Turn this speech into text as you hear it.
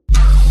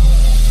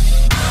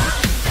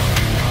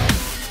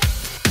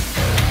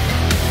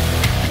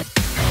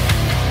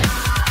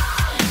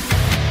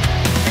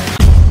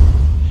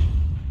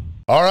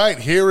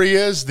right, here he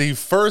is, the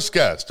first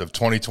guest of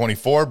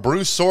 2024,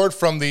 Bruce Soord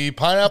from the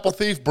Pineapple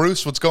Thief.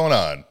 Bruce, what's going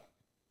on?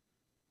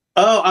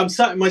 Oh, I'm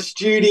sat in my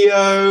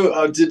studio.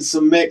 I did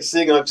some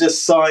mixing. I've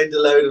just signed a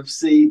load of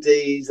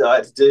CDs I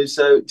had to do.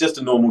 So just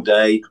a normal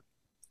day.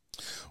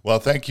 Well,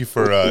 thank you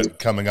for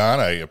coming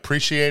on. I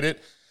appreciate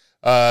it.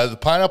 The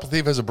Pineapple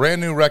Thief has a brand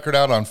new record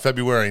out on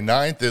February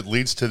 9th. It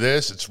leads to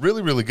this. It's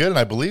really, really good. And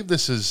I believe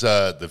this is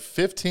the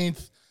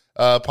 15th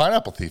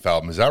Pineapple Thief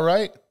album. Is that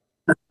right?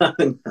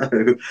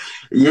 No.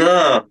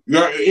 Yeah,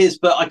 it is.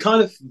 But I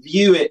kind of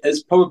view it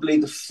as probably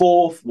the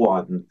fourth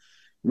one,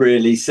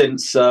 really,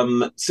 since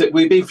so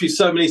we've been through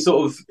so many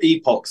sort of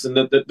epochs. And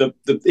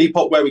the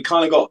epoch where we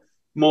kind of got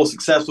more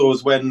successful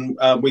was when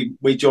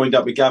we joined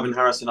up with Gavin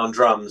Harrison on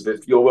drums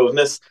with Your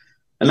Wilderness.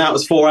 And that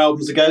was 4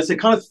 albums ago. So it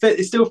kind of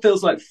it still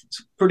feels like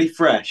pretty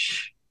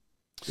fresh.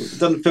 It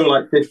doesn't feel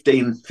like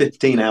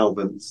 15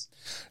 albums.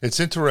 It's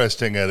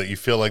interesting that you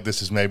feel like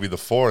this is maybe the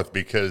fourth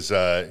because,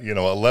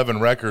 11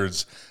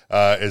 records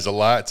is a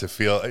lot to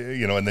feel,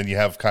 and then you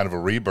have kind of a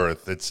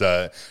rebirth.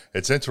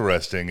 It's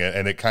interesting.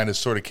 And it kind of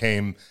sort of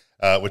came,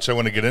 which I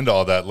want to get into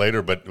all that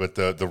later, but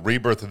the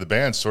rebirth of the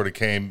band sort of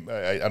came,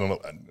 I don't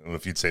know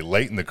if you'd say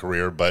late in the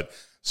career, but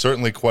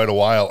certainly quite a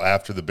while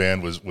after the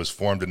band was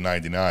formed in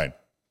 99.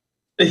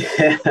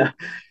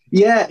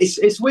 Yeah,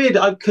 it's weird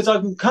because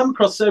I've come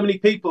across so many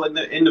people in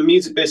the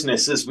music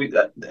business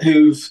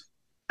who've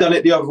done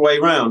it the other way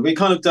around. We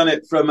kind of done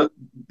it from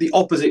the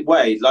opposite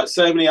way. Like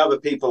so many other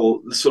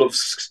people sort of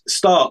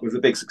start with a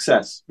big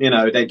success.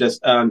 They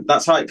just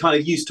that's how it kind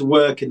of used to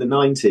work in the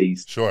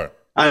 90s. Sure.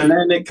 And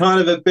then it kind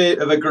of a bit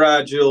of a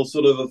gradual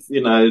sort of,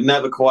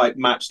 never quite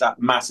matched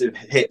that massive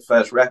hit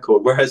first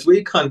record. Whereas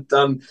we kind of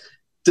done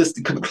just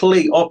the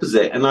complete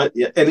opposite. And I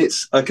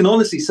can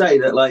honestly say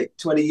that like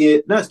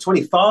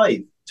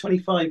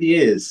 25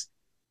 years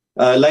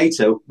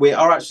later, we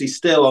are actually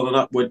still on an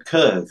upward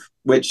curve,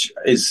 which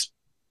is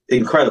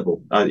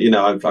incredible. I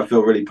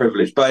feel really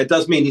privileged, but it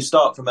does mean you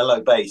start from a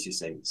low base, you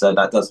see, so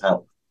that does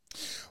help.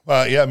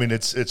 Well, yeah, I mean,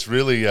 it's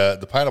really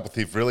the Pineapple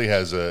Thief really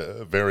has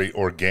a very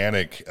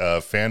organic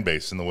fan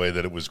base in the way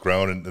that it was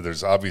grown, and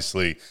there's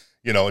obviously,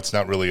 it's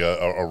not really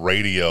a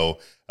radio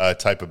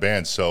type of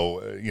band,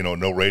 so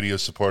no radio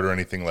support or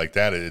anything like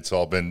that. It's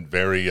all been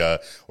very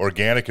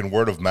organic and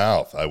word of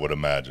mouth, I would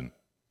imagine.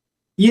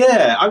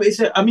 Yeah,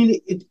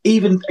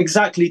 even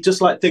exactly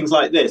just like things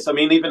like this. I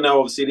mean, even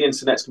though obviously the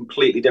internet's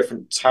completely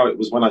different to how it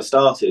was when I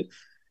started,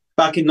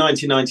 back in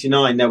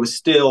 1999, there was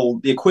still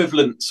the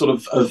equivalent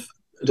sort of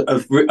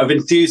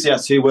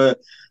enthusiasts who were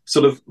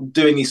sort of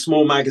doing these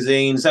small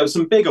magazines. There were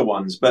some bigger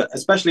ones, but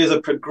especially as a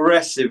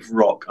progressive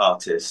rock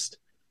artist,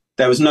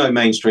 there was no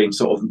mainstream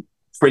sort of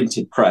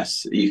printed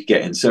press that you could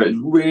get in. So it was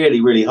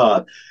really, really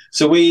hard.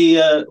 So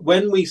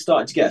when we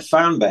started to get a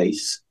fan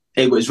base,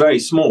 it was very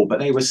small, but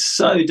they were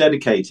so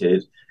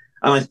dedicated,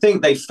 and I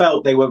think they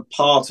felt they were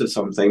part of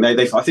something. I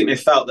think they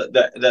felt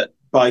that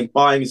by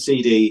buying a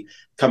CD,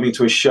 coming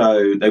to a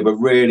show, they were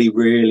really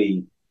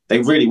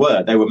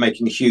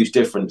making a huge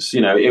difference.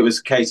 It was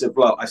a case of,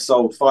 well, I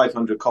sold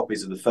 500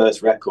 copies of the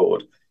first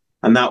record,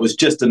 and that was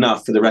just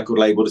enough for the record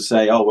label to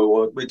say, "Oh,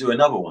 we'll do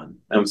another one."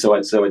 And so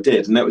I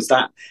did, and it was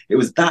that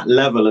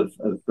level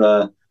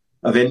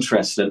of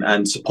interest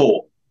and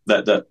support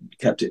that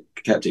kept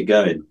it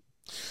going.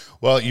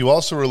 Well, you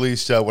also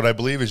released what I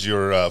believe is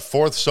your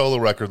fourth solo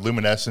record,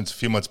 Luminescence, a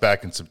few months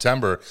back in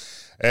September.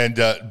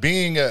 And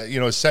being,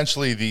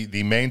 essentially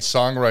the main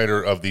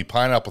songwriter of the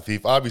Pineapple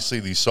Thief, obviously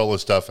the solo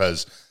stuff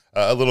has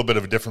a little bit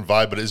of a different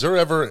vibe. But is there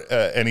ever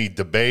any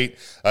debate,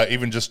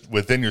 even just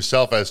within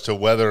yourself, as to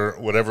whether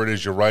whatever it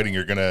is you're writing,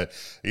 you're going to,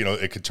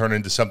 it could turn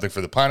into something for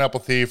the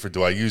Pineapple Thief, or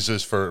do I use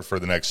this for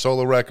the next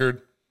solo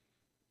record?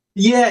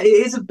 Yeah,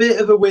 it's a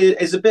bit of a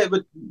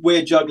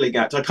weird juggling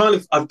act.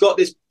 I've got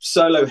this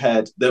solo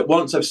head that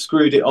once I've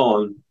screwed it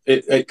on,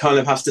 it kind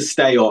of has to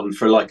stay on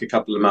for like a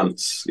couple of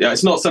months. Yeah,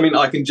 it's not something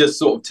I can just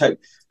sort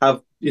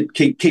of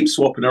keep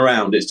swapping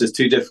around. It's just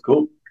too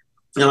difficult.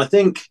 And I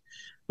think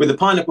with the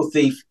Pineapple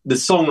Thief, the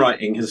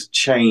songwriting has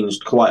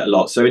changed quite a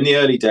lot. So in the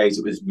early days,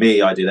 it was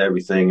me. I did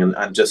everything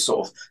and just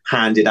sort of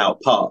handed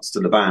out parts to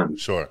the band.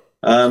 Sure.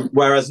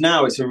 Whereas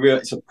now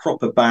it's a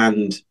proper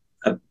band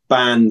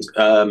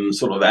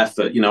sort of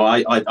effort.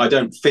 I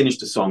don't finish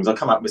the songs. I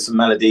come up with some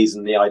melodies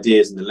and the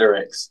ideas and the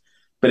lyrics,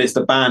 but it's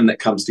the band that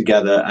comes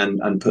together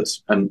and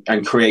puts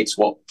and creates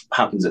what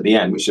happens at the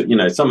end, which,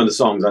 some of the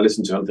songs I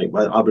listen to and think,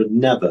 well, I would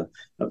never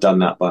have done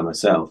that by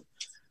myself.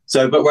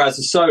 So, but whereas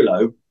a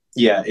solo,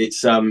 yeah,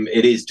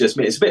 it is just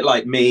me. It's a bit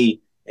like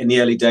me in the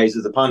early days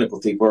of the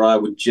Pineapple Thief, where I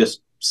would just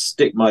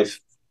stick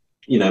myself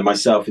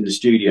in the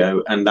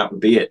studio, and that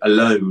would be it,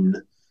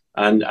 alone,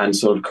 and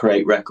sort of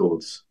create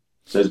records.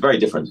 So it's very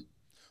different.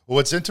 Well,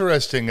 what's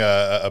interesting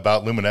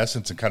about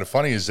Luminescence and kind of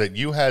funny is that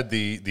you had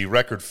the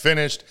record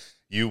finished,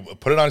 you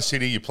put it on a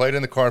CD, you played it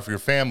in the car for your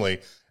family,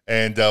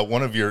 and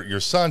one of your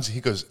sons, he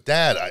goes,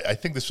 "Dad, I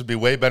think this would be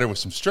way better with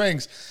some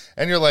strings."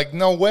 And you're like,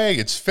 "No way,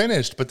 it's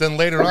finished." But then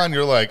later on,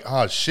 you're like,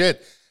 "Oh,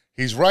 shit,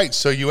 He's right.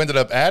 So you ended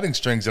up adding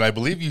strings, and I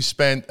believe you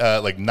spent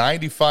like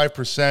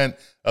 95%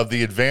 of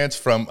the advance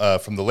from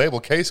the label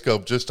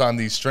K-Scope just on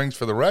these strings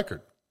for the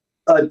record.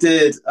 I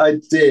did.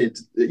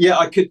 Yeah,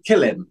 I could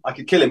kill him.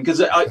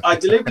 Because I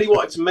deliberately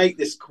wanted to make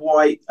this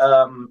quite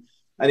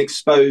an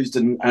exposed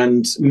and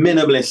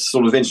minimalist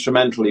sort of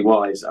instrumentally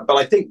wise. But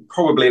I think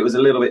probably it was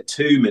a little bit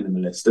too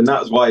minimalist, and that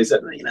was why he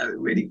said, you know, it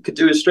really could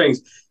do with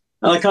strings.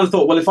 And I kind of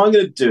thought, well, if I'm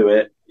going to do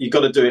it, you've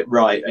got to do it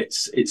right.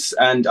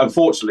 And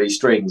unfortunately,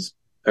 strings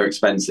are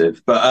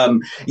expensive. But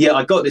yeah,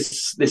 I got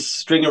this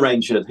string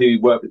arranger who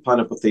worked with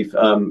Pineapple Thief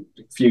a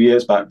few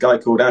years back, a guy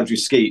called Andrew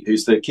Skeet,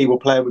 who's the keyboard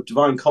player with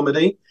Divine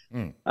Comedy.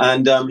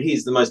 And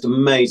he's the most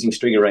amazing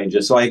string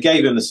arranger. So I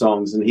gave him the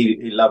songs and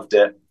he loved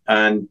it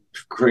and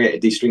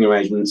created these string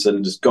arrangements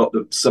and just got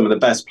some of the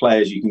best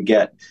players you can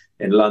get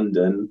in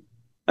London.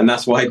 And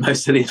that's why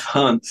most of the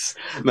advance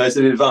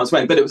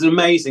went. But it was an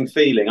amazing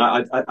feeling.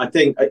 I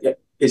think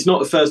it's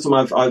not the first time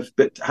I've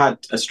had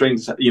a string,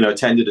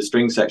 attended a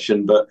string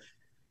section, but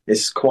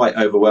it's quite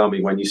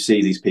overwhelming when you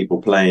see these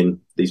people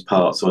playing these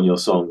parts on your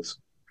songs.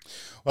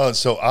 Well,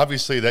 so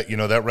obviously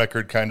that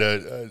record kind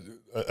of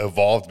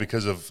evolved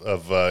because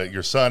of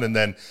your son, and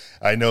then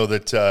I know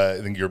that I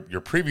think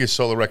your previous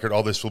solo record,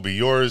 All This Will Be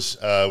Yours,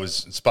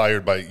 was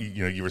inspired by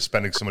you were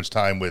spending so much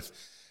time with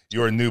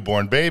your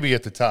newborn baby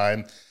at the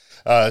time.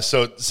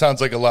 So it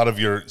sounds like a lot of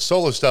your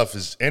solo stuff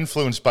is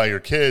influenced by your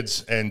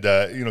kids. And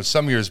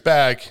some years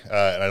back,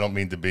 and I don't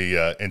mean to be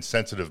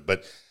insensitive,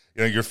 but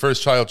your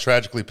first child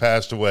tragically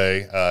passed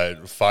away,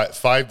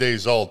 5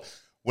 days old.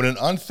 When an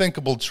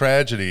unthinkable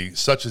tragedy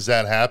such as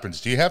that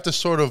happens, do you have to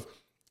sort of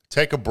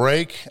take a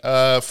break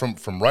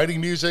from writing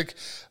music,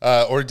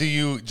 or do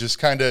you just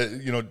kind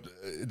of,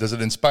 does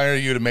it inspire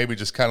you to maybe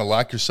just kind of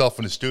lock yourself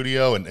in the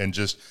studio and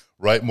just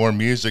write more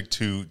music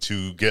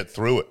to get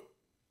through it?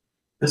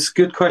 That's a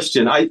good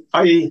question. I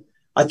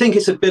think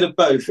it's a bit of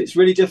both. It's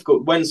really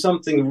difficult when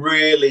something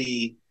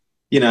really,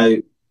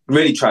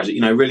 really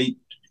tragic, really,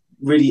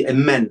 really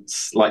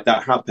immense like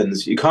that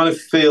happens. You kind of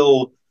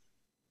feel,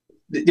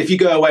 if you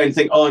go away and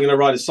think, oh, I'm going to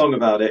write a song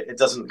about it, it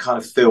doesn't kind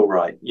of feel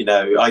right,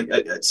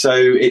 so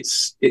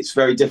it's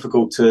very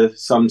difficult to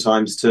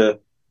sometimes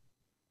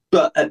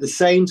but at the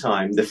same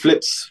time, the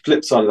flip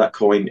side of that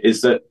coin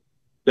is that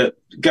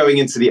going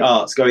into the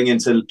arts, going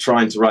into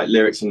trying to write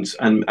lyrics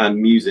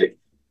and music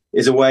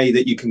is a way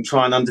that you can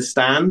try and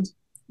understand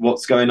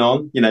what's going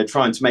on,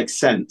 trying to make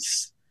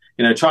sense,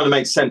 trying to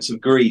make sense of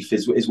grief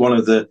is one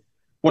of the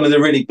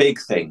really big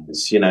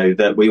things,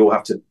 that we all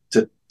have to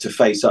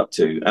face up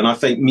to. And I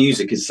think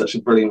music is such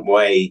a brilliant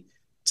way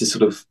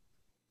to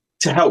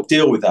help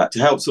deal with that, to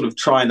help sort of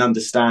try and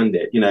understand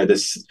it.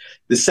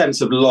 This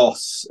sense of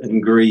loss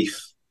and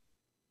grief,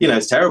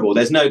 it's terrible.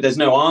 There's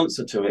no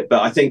answer to it.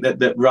 But I think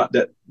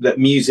that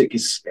music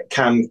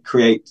can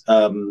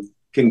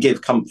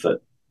give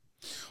comfort.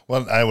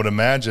 Well, I would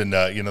imagine,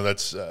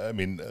 that's, I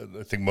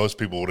think most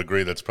people would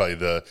agree that's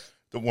probably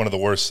one of the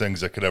worst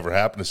things that could ever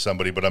happen to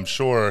somebody, but I'm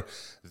sure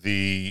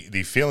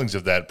the feelings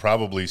of that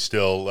probably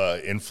still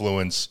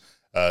influence.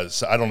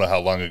 So I don't know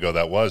how long ago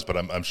that was, but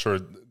I'm sure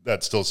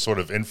that still sort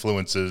of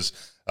influences,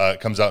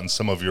 comes out in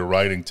some of your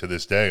writing to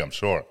this day, I'm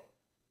sure.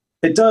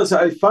 It does.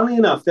 Funny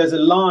enough, there's a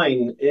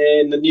line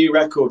in the new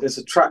record. There's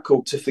a track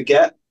called To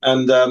Forget,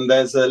 and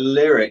there's a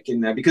lyric in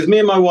there, because me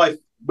and my wife,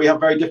 we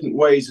have very different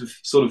ways of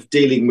sort of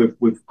dealing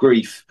with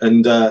grief.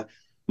 And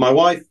my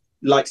wife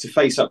likes to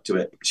face up to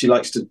it. She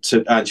likes to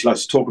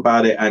talk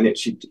about it, and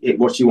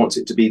what she wants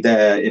it to be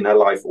there in her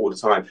life all the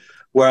time.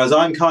 Whereas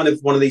I'm kind of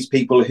one of these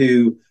people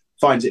who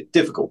finds it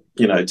difficult,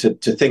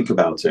 to think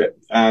about it.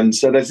 And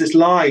so there's this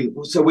line.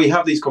 So we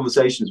have these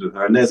conversations with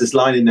her, and there's this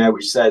line in there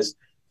which says,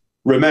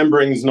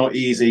 "Remembering is not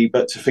easy,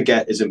 but to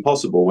forget is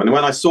impossible." And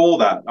when I saw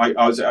that,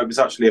 I was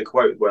actually a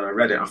quote when I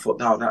read it. I thought,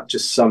 no, that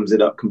just sums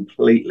it up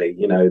completely.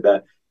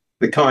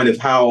 The kind of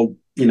how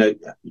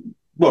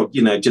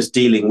just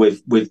dealing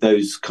with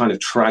those kind of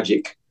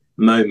tragic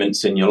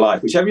moments in your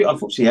life, which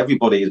unfortunately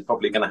everybody is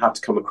probably going to have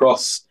to come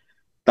across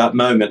that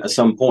moment at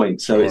some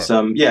point. So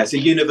sure. It's a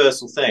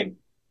universal thing.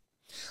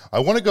 I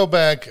want to go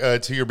back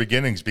to your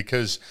beginnings,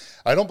 because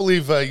I don't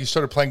believe you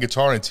started playing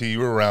guitar until you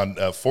were around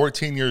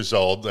 14 years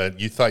old.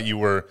 You thought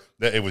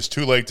it was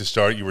too late to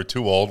start. You were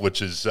too old,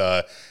 which is,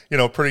 a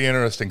pretty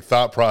interesting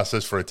thought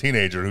process for a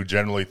teenager who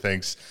generally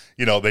thinks,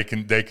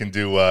 they can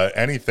do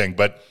anything.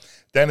 But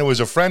then it was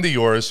a friend of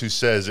yours who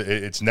says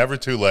it's never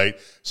too late.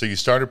 So you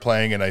started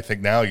playing, and I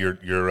think now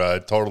you're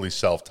totally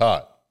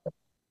self-taught.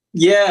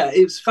 Yeah,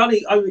 it's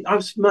funny. I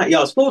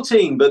was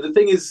 14, but the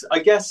thing is, I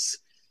guess,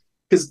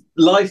 because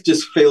life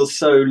just feels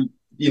so,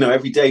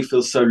 every day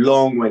feels so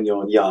long when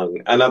you're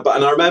young. And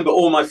I remember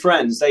all my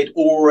friends, they'd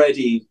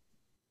already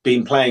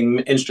been playing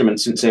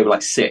instruments since they were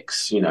like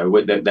 6, they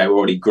were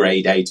already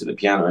grade 8 at the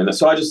piano. And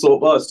so I just thought,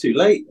 well, it's too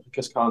late.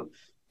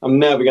 I'm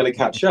never going to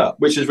catch up,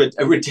 which is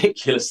a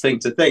ridiculous thing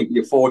to think.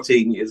 You're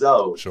 14 years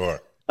old. Sure.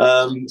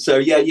 So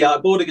I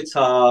bought a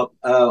guitar.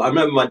 I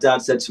remember my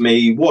dad said to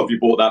me, "What have you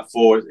bought that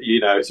for?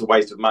 It's a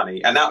waste of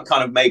money." And that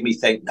kind of made me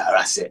think, no,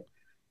 that's it.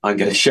 I'm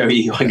going to show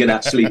you. I'm going to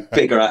actually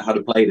figure out how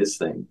to play this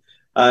thing.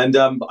 And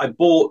I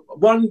bought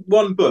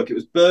one book. It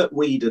was Burt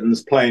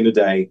Whedon's Playing a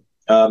Day,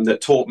 that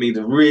taught me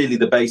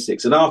the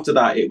basics. And after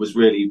that, it was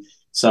really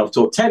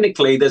self-taught.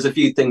 Technically, there's a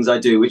few things I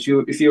do, which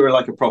if you were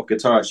like a prop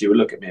guitarist, you would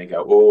look at me and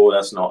go, "Oh,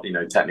 that's not,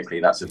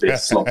 technically that's a bit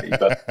sloppy."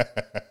 But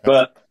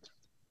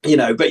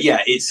but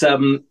yeah,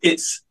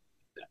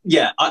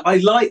 I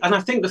like, and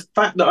I think the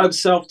fact that I'm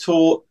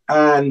self-taught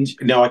and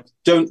I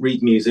don't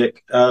read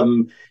music.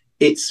 I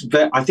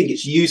think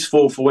it's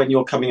useful for when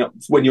you're a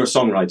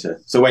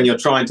songwriter. So when you're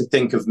trying to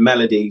think of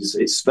melodies,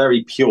 it's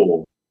very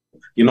pure.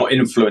 You're not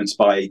influenced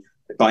by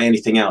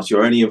anything else.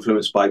 You're only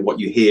influenced by what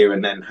you hear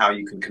and then how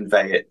you can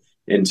convey it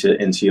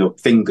into your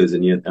fingers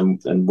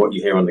and what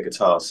you hear on the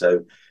guitar.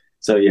 So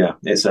yeah,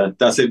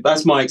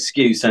 that's my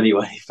excuse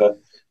anyway for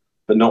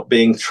not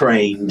being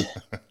trained.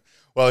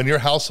 Well, in your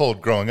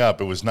household growing up,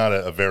 it was not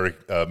a very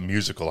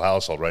musical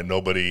household, right?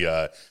 Nobody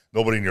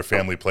in your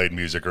family played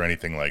music or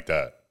anything like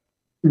that.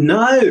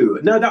 No.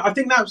 I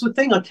think that was the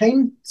thing. I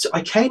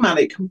came at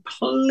it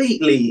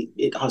completely.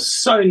 I was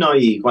so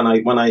naive when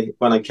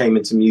I came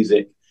into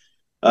music,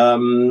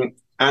 and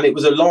it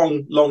was a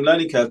long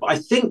learning curve. But I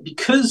think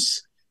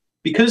because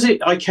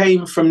I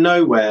came from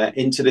nowhere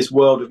into this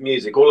world of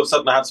music, all of a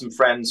sudden I had some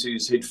friends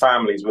whose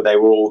families where they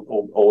were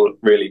all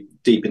really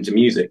deep into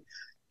music.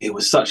 It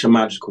was such a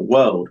magical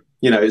world.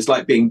 It's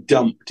like being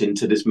dumped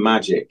into this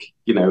magic,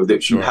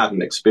 that you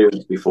hadn't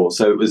experienced before.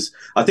 So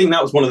I think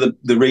that was one of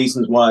the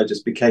reasons why I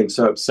just became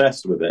so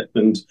obsessed with it.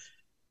 And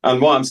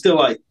why I'm still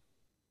like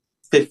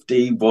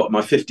 50, am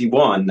I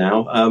 51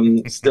 now?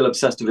 Still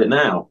obsessed with it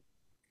now.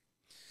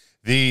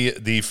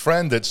 The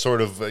friend that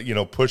sort of,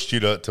 pushed you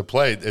to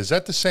play, is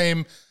that the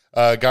same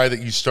guy that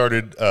you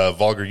started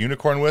Vulgar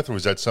Unicorn with, or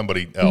was that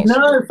somebody else?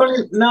 No,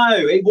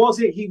 it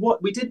wasn't.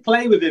 We did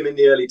play with him in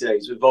the early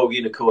days with Vulgar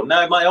Unicorn.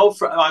 No, my old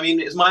friend. I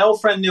mean, it's my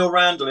old friend Neil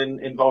Randall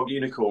in Vulgar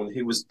Unicorn.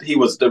 He was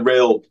the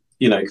real,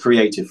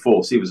 creative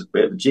force. He was a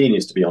bit of a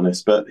genius, to be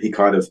honest, but he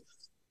kind of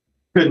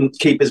couldn't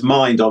keep his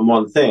mind on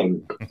one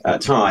thing at a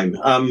time.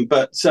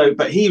 But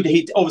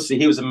he obviously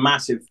he was a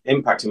massive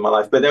impact in my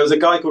life. But there was a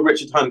guy called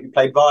Richard Hunt who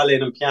played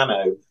violin and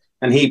piano.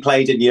 And he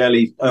played in the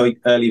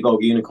early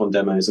Vulgar Unicorn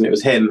demos, and it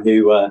was him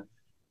who I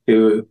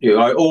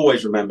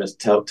always remember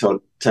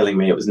telling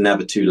me it was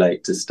never too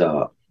late to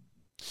start.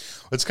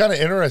 It's kind of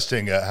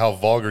interesting how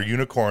Vulgar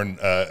Unicorn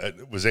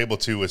was able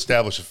to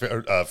establish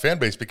a fan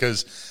base,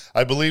 because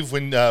I believe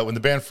when the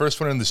band first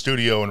went in the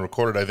studio and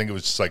recorded, I think it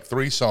was just like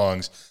 3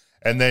 songs,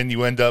 and then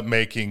you end up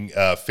making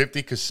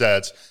 50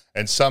 cassettes,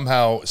 and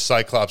somehow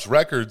Cyclops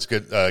Records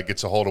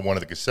gets a hold of one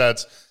of the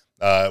cassettes.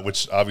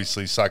 Which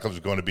obviously Cyclops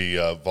was going to be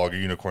Vulgar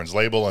Unicorn's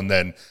label, and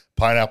then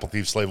Pineapple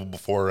Thief's label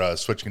before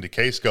switching to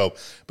K-Scope.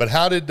 But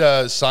how did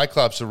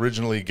Cyclops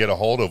originally get a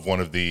hold of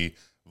one of the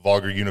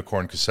Vulgar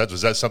Unicorn cassettes?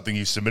 Was that something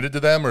you submitted to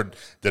them, or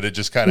did it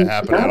just kind of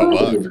happen out of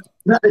luck?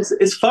 No,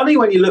 it's funny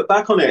when you look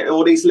back on it,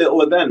 all these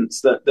little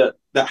events that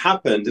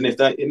happened,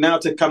 and now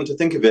to come to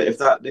think of it,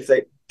 if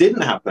they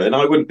didn't happen,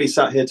 I wouldn't be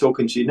sat here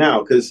talking to you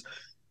now, because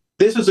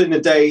this was in the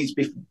days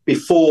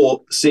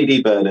before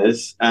CD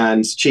burners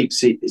and cheap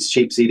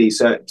CDs.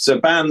 So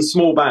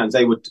small bands,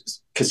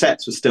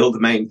 cassettes were still the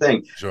main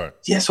thing. Sure.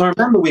 Yeah, so I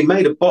remember we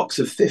made a box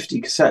of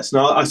 50 cassettes.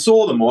 And I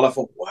saw them all. I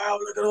thought, wow,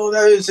 look at all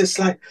those. It's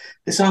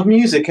our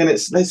music, and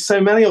there's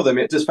so many of them.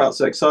 It just felt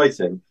so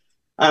exciting.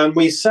 And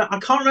I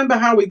can't remember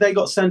how they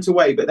got sent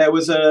away, but there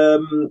was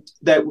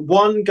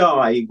one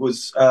guy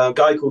was a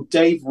guy called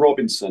Dave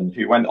Robinson,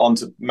 who went on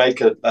to make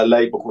a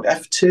label called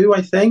F2,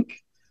 I think.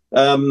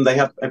 They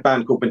have a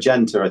band called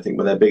Magenta, I think,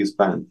 were their biggest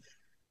band.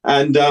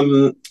 And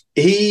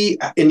he,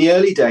 in the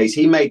early days,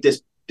 he made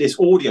this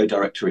audio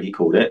directory, he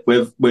called it,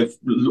 with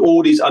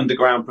all these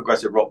underground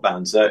progressive rock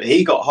bands. So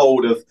he got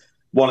hold of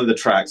one of the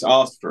tracks,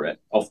 asked for it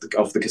off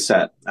the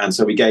cassette, and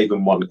so we gave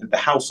him one. The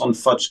House on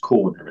Fudge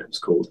Corner, it was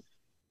called.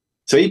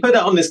 So he put it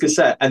on this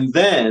cassette, and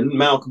then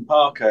Malcolm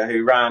Parker,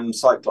 who ran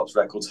Cyclops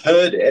Records,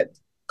 heard it,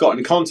 got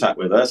in contact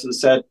with us and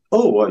said,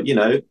 "Oh, well,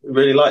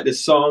 really like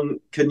this song.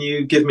 Can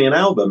you give me an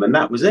album?" And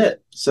that was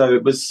it. So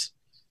it was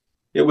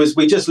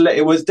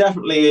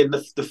definitely in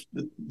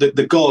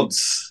the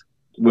gods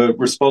were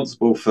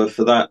responsible for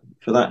that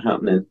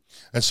happening.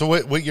 And so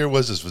what year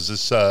was this? Was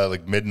this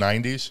like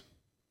mid-90s?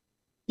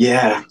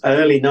 Yeah,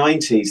 early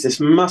 90s. This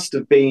must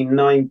have been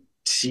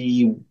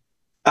 90.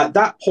 At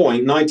that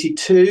point,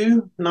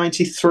 92,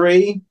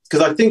 93, because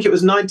I think it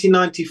was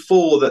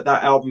 1994 that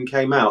album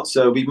came out.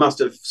 So we must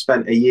have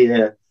spent a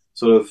year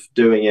sort of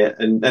doing it.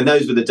 And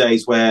those were the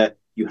days where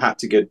you had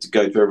to go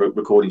to a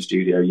recording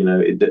studio.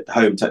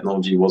 Home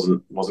technology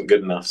wasn't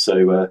good enough.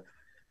 So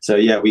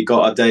yeah, we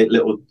got our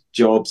little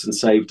jobs and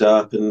saved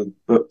up and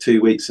booked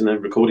 2 weeks in a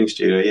recording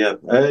studio. Yeah,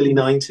 early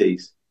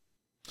 90s.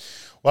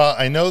 Well,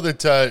 I know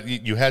that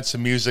you had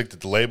some music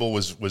that the label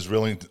was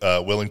willing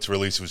to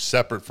release. It was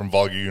separate from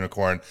Vulgar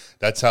Unicorn.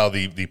 That's how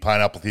the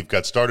Pineapple Thief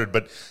got started.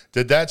 But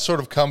did that sort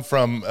of come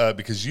from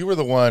because you were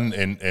the one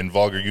in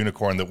Vulgar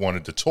Unicorn that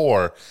wanted to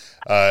tour?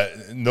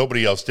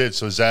 Nobody else did.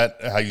 So is that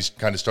how you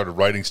kind of started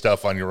writing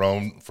stuff on your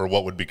own for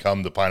what would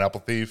become the Pineapple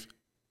Thief?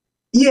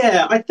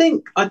 Yeah, I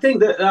think that,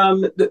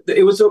 that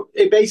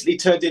it basically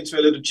turned into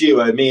a little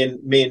duo, me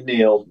and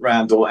Neil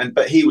Randall, and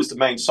but he was the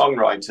main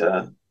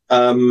songwriter.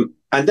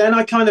 And then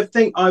I kind of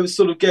think I was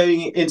sort of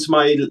going into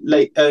my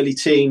late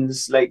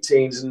teens,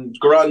 and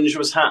grunge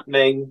was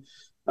happening.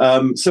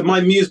 So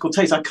my musical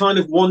taste, I kind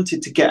of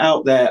wanted to get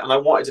out there, and I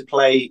wanted to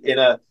play in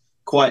a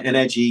quite an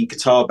edgy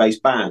guitar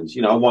based band.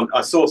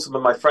 I saw some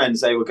of my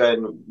friends; they were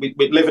going. We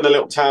live in a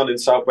little town in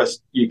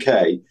southwest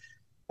UK.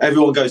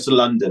 Everyone goes to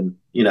London.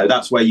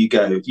 That's where you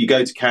go. You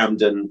go to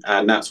Camden,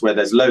 and that's where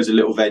there's loads of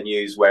little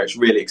venues where it's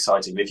really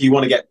exciting. If you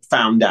want to get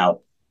found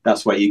out,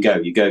 that's where you go.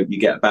 You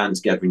get a band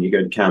together, and you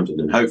go to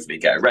Camden, and hopefully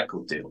get a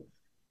record deal.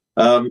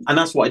 And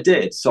that's what I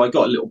did. So I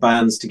got little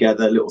bands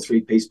together, little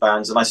three-piece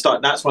bands, and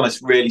that's when I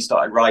really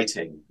started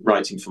writing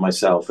for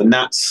myself, and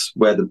that's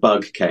where the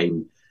bug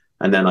came.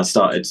 And then I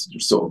started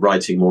sort of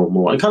writing more and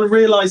more, and kind of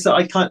realized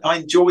that I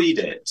enjoyed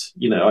it.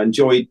 I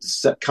enjoyed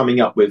coming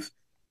up with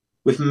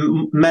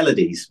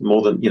melodies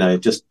more than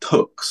just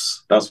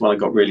hooks. That's when I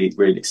got really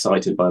really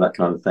excited by that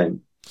kind of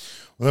thing.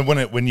 Well,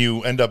 then when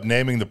you end up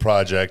naming the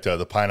project,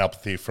 the Pineapple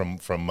Thief, from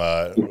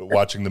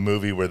watching the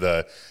movie where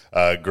the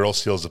girl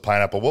steals the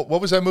pineapple, what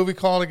was that movie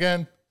called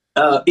again?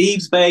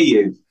 Eve's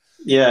Bayou.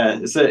 Yeah,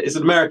 it's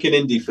an American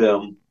indie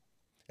film.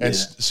 And Yeah.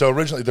 so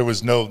originally there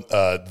was no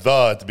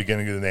the at the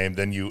beginning of the name.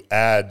 Then you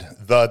add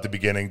the at the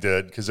beginning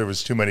because there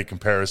was too many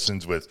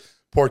comparisons with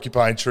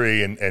Porcupine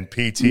Tree and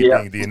PT Yeah.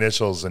 being the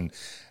initials and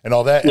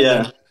all that. And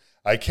Yeah. then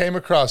I came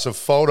across a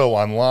photo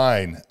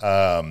online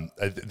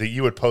that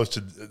you had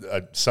posted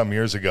some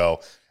years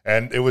ago,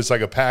 and it was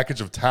like a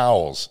package of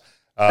towels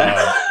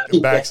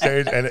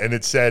backstage, and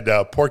it said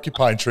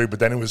Porcupine Tree, but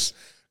then it was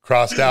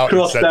crossed out and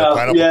it Crossed said the out.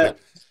 Pineapple Yeah. Thief.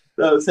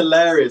 That was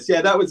hilarious.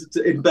 Yeah, that was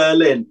in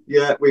Berlin.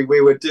 Yeah, we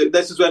were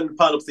this was when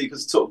Pineapple Thief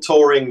was sort of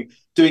touring,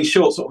 doing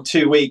short sort of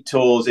 2 week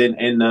tours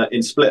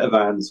in splitter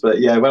vans. But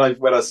yeah,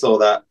 when I saw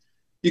that,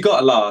 you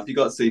got to laugh. You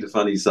got to see the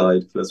funny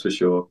side. That's for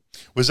sure.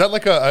 Was that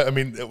like I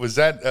mean, was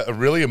that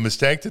really a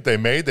mistake that they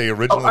made? They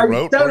originally I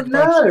wrote don't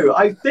Porcupine Tree? know.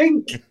 I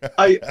think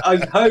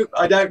I hope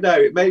I don't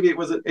know. Maybe it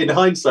was in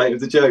hindsight. It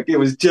was a joke. It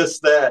was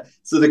just there,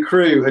 so the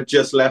crew had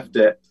just left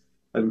it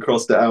and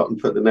crossed it out and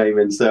put the name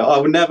in. So I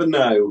will never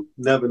know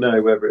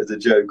whether it's a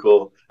joke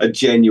or a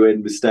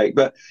genuine mistake.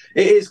 But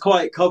it is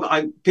quite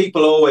common.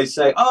 People always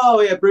say, "Oh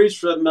yeah, Bruce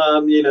from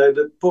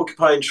the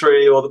Porcupine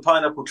Tree or the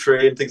Pineapple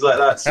Tree and things like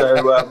that." So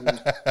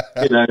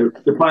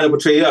the Pineapple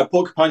Tree,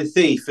 Porcupine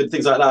Thief and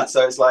things like that.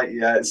 So it's like,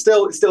 yeah, it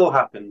still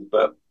happened,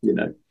 but.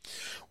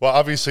 Well,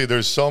 obviously,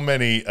 there's so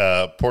many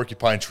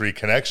Porcupine Tree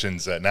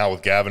connections now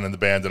with Gavin and the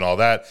band and all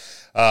that.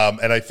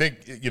 And I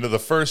think the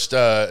first,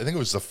 I think it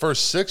was the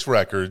first 6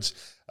 records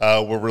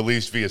were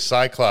released via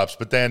Cyclops.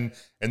 But then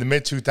in the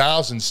mid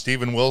 2000s,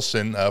 Steven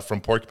Wilson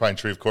from Porcupine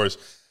Tree, of course,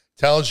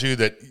 tells you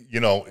that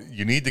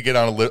you need to get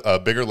on a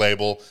bigger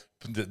label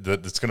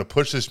that's going to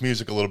push this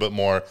music a little bit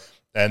more.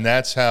 And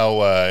that's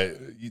how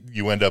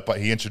you end up.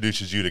 He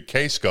introduces you to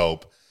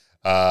K-Scope.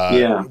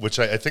 Yeah. Which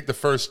I think the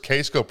first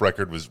K-Scope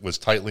record was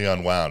Tightly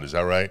Unwound. Is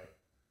that right?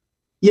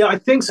 Yeah, I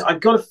think so. I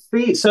got a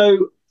feel.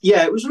 So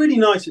yeah, it was really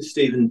nice of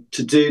Stephen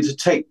to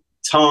take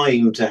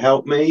time to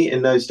help me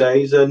in those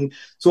days. And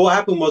so what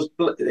happened was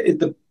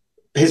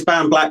his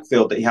band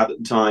Blackfield that he had at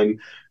the time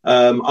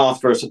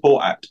asked for a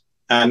support act,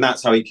 and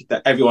that's how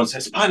everyone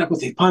says Pineapple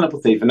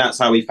Thief, and that's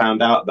how he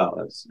found out about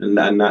us, and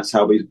that's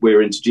how we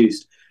were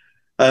introduced.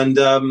 And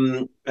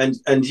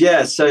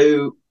yeah,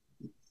 so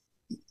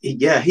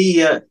yeah,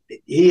 he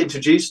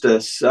introduced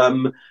us.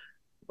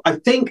 I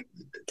think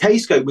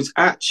Kscope was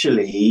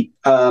actually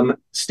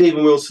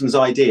Stephen Wilson's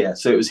idea.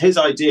 So it was his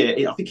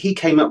idea. I think he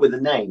came up with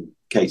the name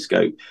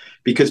Kscope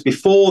because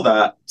before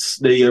that,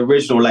 the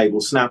original label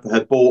Snapper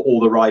had bought all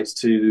the rights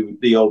to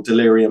the old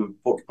Delirium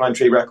Porcupine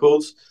Tree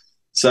records.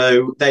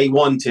 So they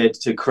wanted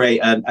to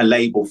create a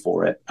label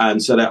for it,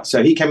 and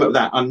so he came up with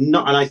that. And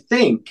I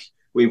think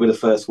we were the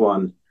first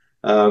one.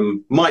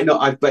 Might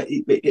not, but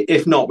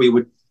if not, we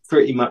would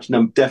pretty much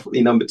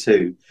definitely number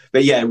 2.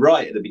 But yeah,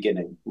 right at the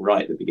beginning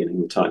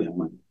with Tiny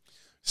Hellman.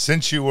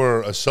 Since you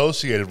were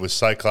associated with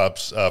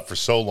Cyclops for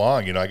so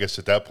long, I guess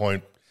at that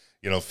point,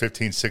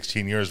 15,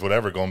 16 years,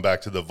 whatever, going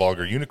back to the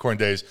Vulgar Unicorn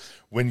days,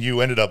 when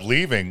you ended up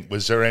leaving,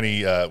 was there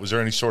any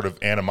sort of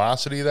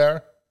animosity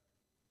there?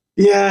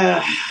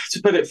 Yeah,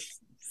 to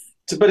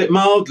put it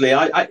mildly,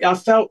 I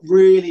felt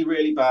really,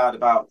 really bad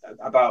about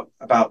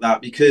that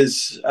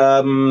because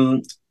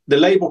the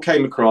label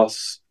came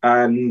across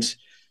and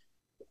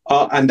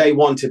they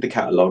wanted the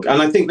catalogue.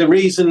 And I think the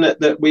reason that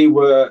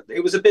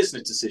it was a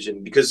business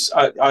decision because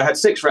I had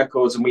 6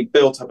 records and we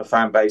built up a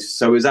fan base.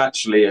 So it was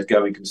actually a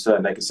going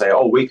concern. They could say,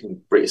 oh,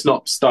 it's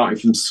not starting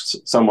from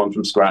someone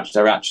from scratch.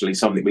 They're actually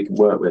something we can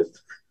work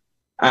with.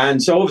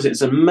 And so obviously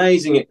it's an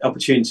amazing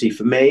opportunity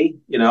for me.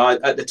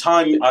 At the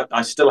time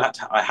I still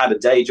had a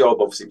day job,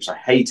 obviously, which I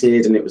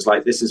hated. And it was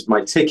like, this is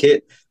my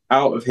ticket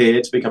out of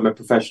here to become a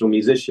professional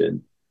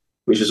musician,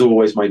 which is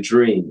always my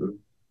dream.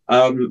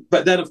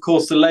 But then, of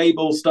course, the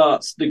label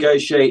starts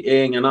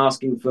negotiating and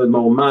asking for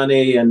more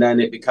money, and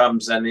then it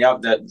becomes, and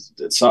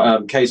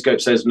the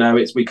K-Scope says no,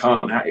 it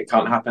can't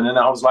happen, and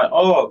I was like,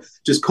 oh,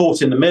 just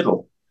caught in the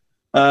middle.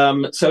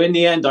 So in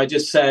the end, I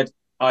just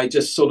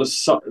sort of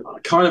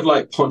kind of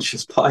like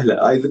Pontius Pilate.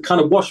 I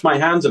kind of washed my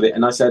hands of it,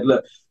 and I said,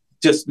 look,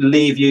 just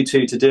leave you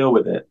two to deal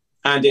with it.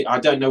 And I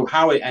don't know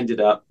how it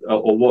ended up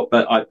or what,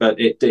 but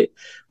it did.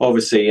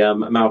 Obviously,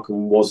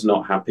 Malcolm was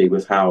not happy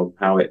with how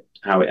it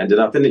ended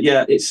up, and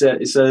yeah, it's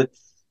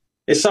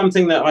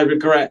something that I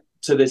regret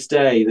to this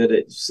day, that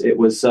it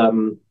was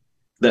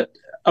that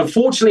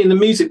unfortunately in the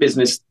music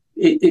business,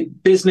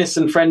 business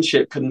and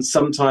friendship can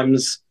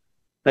sometimes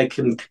they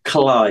can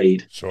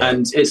collide, Sure.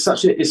 and it's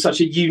such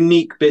a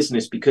unique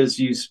business because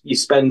you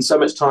spend so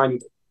much time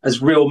as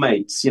real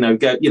mates,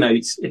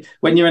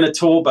 when you're in a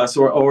tour bus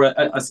or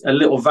a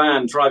little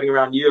van driving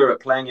around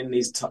Europe playing in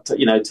these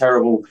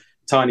terrible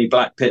tiny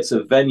black pits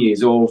of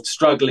venues, or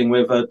struggling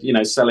with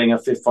selling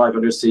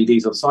 500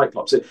 CDs on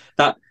Cyclops.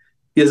 That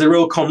is a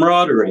real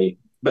camaraderie.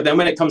 But then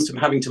when it comes to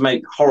having to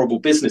make horrible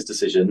business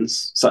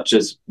decisions, such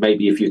as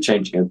maybe if you're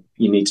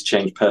you need to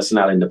change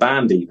personnel in the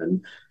band,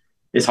 even,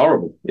 it's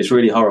horrible. It's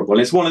really horrible,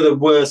 and it's one of the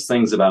worst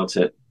things about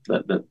it.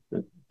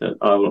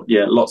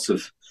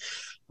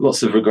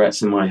 Lots of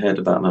regrets in my head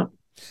about that.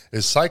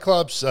 Is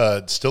Cyclops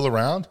still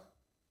around?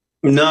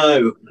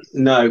 No.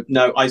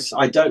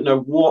 I don't know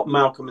what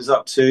Malcolm is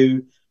up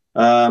to.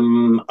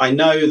 I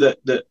know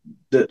that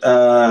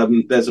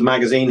there's a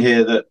magazine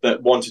here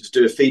that wanted to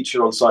do a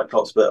feature on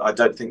Cyclops, but I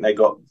don't think they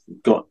got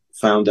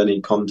found any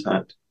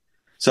contact.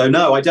 So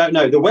no, I don't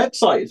know. The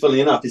website,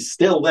 funnily enough, is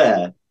still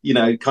there.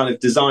 Kind of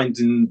designed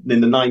in the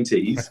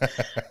 90s.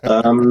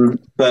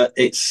 But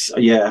it's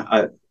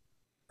I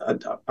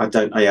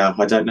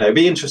don't know. It'd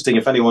be interesting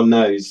if anyone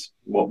knows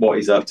what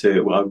he's up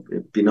to. Well,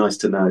 it'd be nice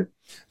to know.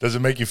 Does it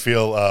make you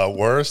feel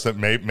worse that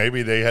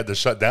maybe they had to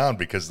shut down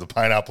because the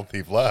Pineapple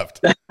Thief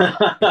left?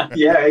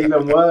 Yeah,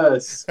 even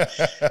worse.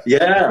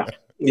 Yeah,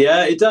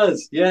 it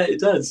does. Yeah, it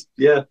does.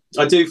 Yeah,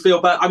 I do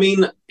feel bad. I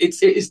mean,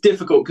 it's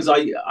difficult because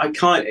I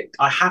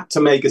had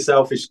to make a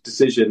selfish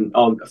decision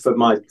for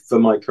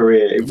my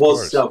career. It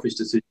was a selfish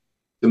decision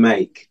to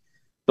make.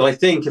 But I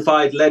think if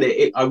I'd let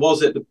I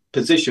was at the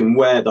position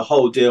where the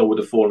whole deal would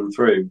have fallen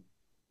through.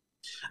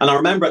 And I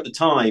remember at the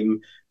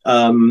time,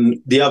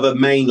 the other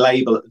main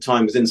label at the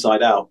time was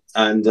Inside Out,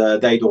 and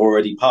they'd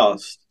already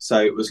passed. So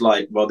it was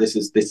like, well, this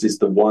is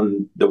the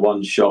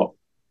one shot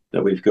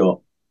that we've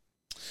got.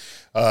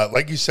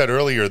 Like you said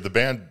earlier, the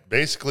band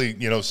basically,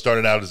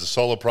 started out as a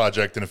solo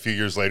project, and a few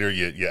years later,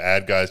 you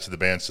add guys to the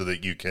band so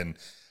that you can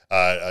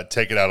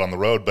take it out on the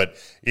road. But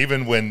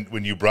even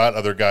when you brought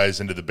other guys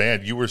into the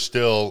band, you were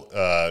still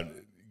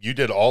you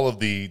did all of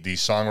the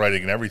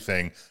songwriting and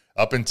everything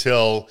up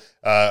until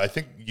I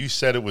think you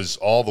said it was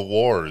All the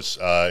Wars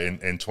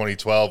in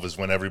 2012 is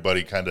when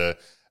everybody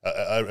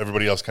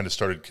else kind of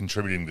started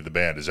contributing to the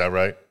band. Is that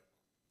right?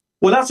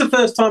 Well, that's the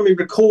first time we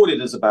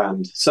recorded as a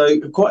band. So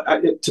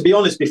to be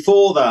honest,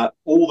 before that,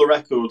 all the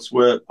records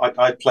were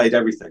I played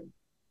everything,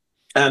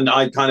 and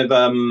I kind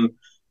of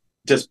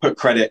just put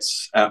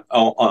credits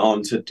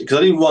on to, because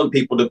I didn't want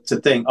people to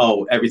think,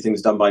 oh,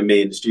 everything's done by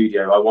me in the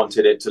studio. I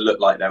wanted it to look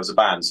like there was a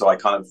band, so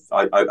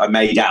I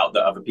made out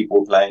that other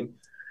people were playing.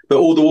 But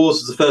All the Wars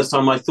was the first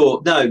time I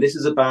thought, no, this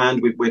is a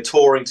band. We're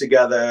touring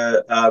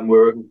together.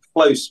 We're a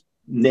close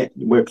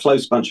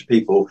bunch of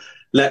people.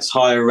 Let's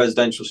hire a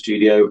residential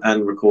studio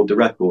and record the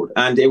record.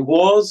 And it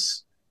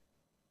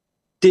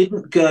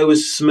didn't go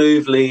as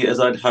smoothly as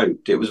I'd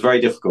hoped. It was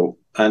very difficult,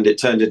 and it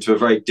turned into a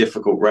very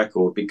difficult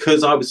record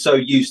because I was so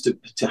used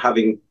to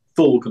having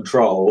full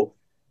control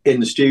in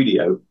the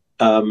studio.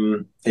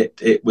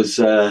 It was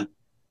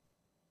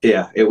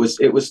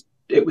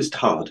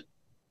hard.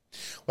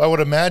 Well, I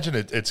would imagine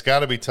it's got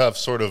to be tough,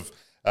 sort of,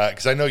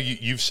 because I know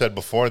you've said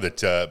before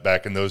that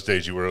back in those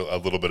days you were a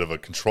little bit of a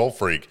control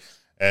freak,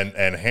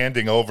 and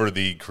handing over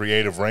the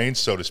creative reins,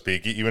 so to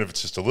speak, even if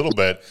it's just a little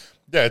bit.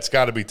 Yeah, it's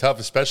got to be tough,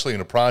 especially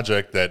in a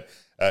project that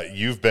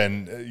you've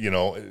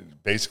been,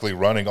 basically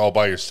running all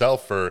by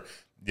yourself for,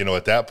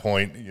 at that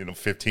point,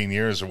 15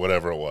 years or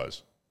whatever it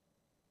was.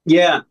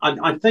 Yeah,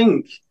 I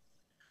think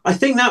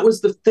that was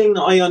the thing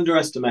that I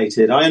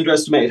underestimated. I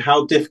underestimated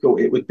how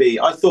difficult it would be.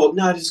 I thought,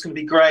 no, this is going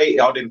to be great.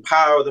 I'd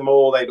empower them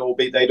all. They'd all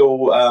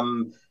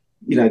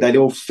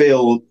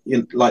feel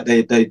like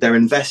they're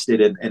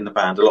invested in the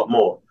band a lot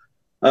more.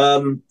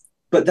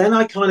 But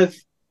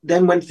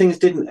then when things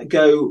didn't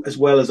go as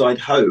well as I'd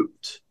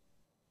hoped,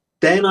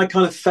 then I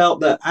kind of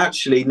felt that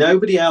actually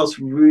nobody else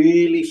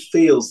really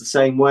feels the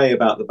same way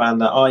about the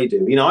band that I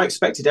do. I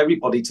expected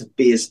everybody to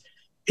be as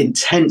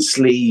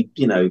intensely,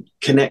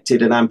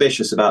 connected and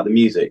ambitious about the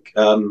music,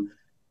 and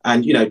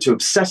to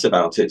obsess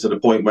about it to the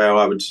point where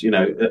I would,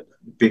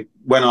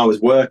 when I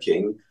was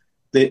working,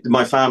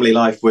 my family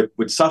life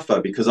would suffer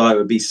because I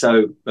would be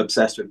so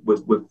obsessed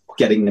with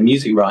getting the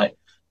music right.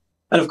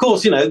 And of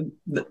course, the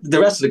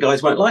rest of the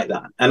guys weren't like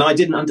that, and I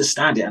didn't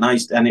understand it,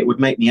 and it would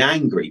make me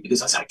angry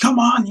because I said, "Come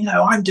on,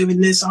 I'm doing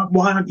this.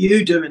 Why aren't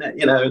you doing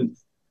it?" And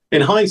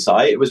in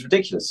hindsight, it was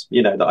ridiculous,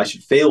 that I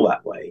should feel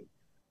that way.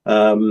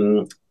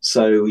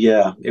 So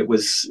yeah, it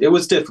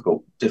was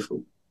difficult.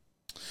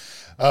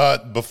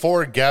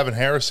 Before Gavin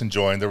Harrison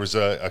joined, there was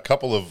a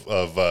couple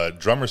of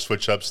drummer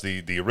switch ups.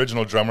 The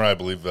original drummer, I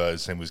believe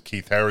his name was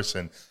Keith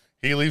Harrison.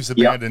 He leaves the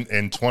band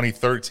in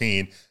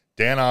 2013.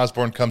 Dan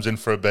Osborne comes in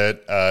for a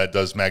bit,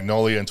 does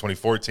Magnolia in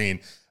 2014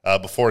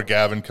 before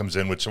Gavin comes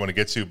in, which I want to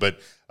get to. But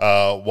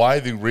why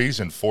the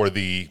reason for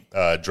the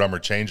drummer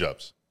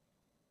change-ups?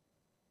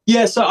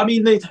 Yeah, so I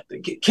mean,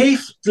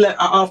 Keith,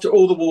 after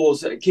all the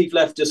wars, Keith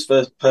left just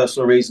for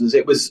personal reasons.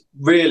 It was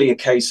really a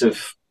case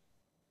of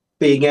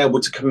being able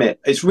to commit.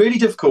 It's really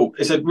difficult.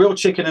 It's a real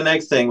chicken and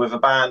egg thing with a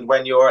band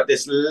when you're at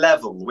this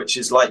level, which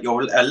is like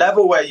you're a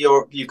level where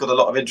you've got a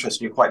lot of interest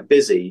and you're quite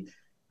busy,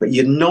 but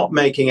you're not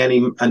making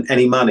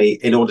any money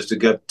in order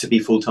to be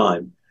full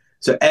time.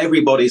 So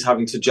everybody's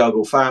having to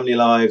juggle family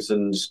lives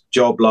and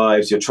job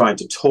lives. You're trying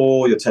to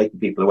tour. You're taking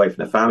people away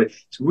from their family.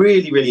 It's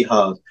really, really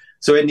hard.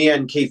 So in the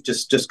end, Keith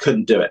just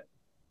couldn't do it.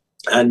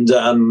 And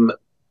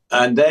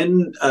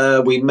then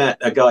we met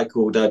a guy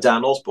called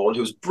Dan Osborne,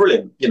 who was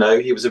brilliant.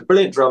 He was a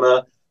brilliant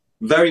drummer,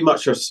 very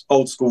much an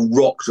old school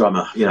rock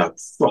drummer,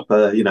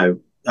 proper,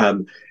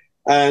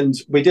 and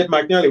we did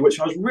Magnolia,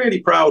 which I was really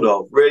proud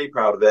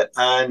of it.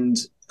 And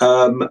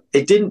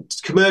it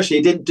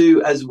didn't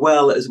do as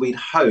well as we'd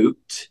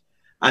hoped.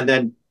 And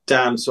then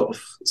Dan sort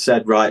of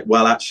said, right,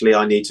 well, actually,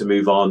 I need to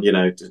move on,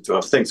 to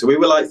other things. So we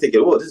were like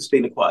thinking, this has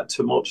been quite a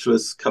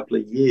tumultuous couple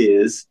of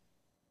years.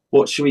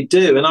 What should we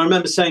do? And I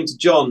remember saying to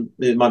John,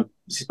 this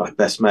is my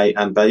best mate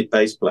and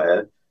bass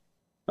player,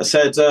 I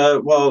said,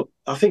 well,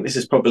 I think this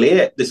is probably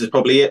it. This is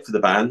probably it for the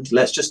band.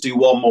 Let's just do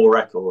one more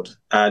record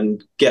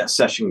and get a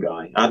session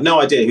guy. I had no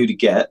idea who to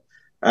get.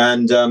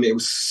 And it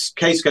was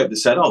K-Scope that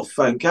said,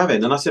 phone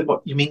Gavin. And I said,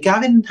 what, you mean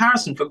Gavin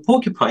Harrison from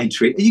Porcupine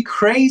Tree? Are you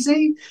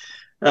crazy?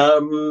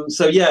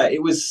 So yeah,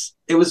 it was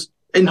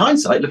in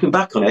hindsight, looking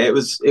back on it,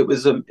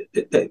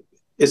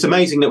 it's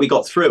amazing that we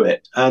got through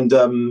it. And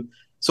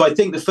so I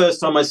think the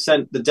first time I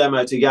sent the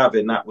demo to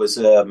Gavin, that was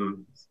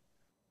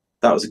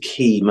a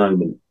key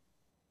moment.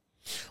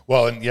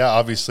 Well, and yeah,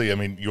 obviously, I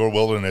mean, Your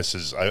Wilderness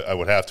is, I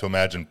would have to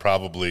imagine,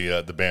 probably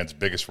the band's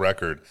biggest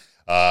record.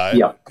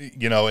 And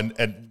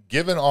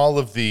given all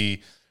of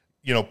the,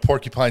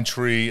 Porcupine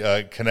Tree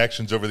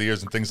connections over the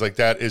years and things like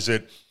that, is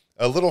it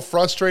a little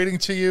frustrating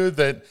to you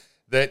that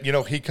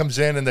he comes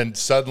in and then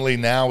suddenly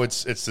now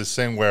it's this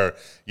thing where,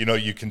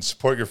 you can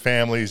support your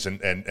families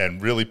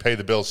and really pay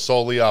the bills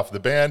solely off the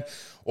band?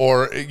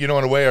 Or, in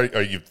a way,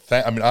 are you,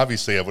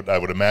 obviously I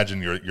would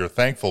imagine you're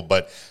thankful,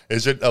 but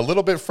is it a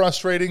little bit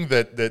frustrating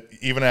that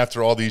even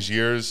after all these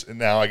years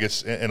now, I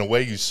guess in a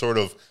way you sort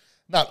of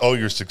not owe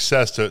your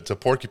success to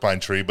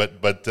Porcupine Tree,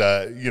 but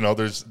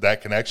there's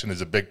that connection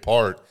is a big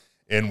part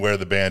in where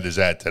the band is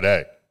at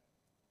today?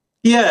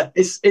 Yeah,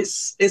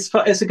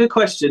 it's a good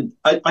question.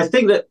 I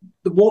think that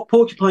what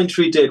Porcupine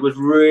Tree did was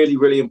really,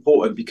 really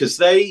important because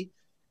they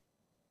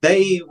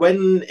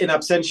when In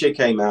Absentia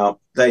came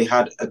out, they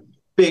had a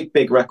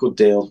big record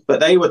deal, but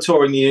they were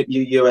touring the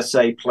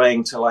USA,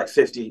 playing to like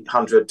 50,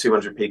 100,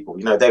 200 people.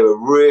 They were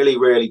really,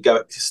 really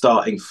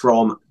starting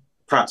from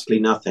practically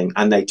nothing,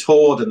 and they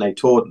toured and they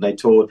toured and they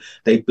toured.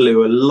 They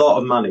blew a lot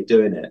of money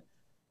doing it.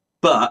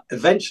 But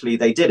eventually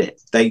they did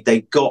it.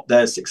 They got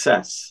their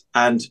success.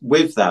 And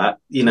with that,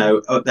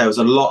 there was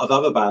a lot of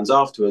other bands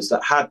afterwards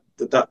that had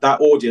that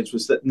audience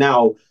was that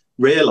now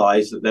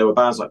realized that there were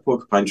bands like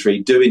Porcupine Tree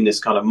doing this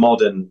kind of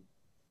modern,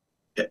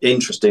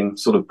 interesting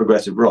sort of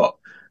progressive rock.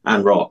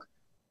 And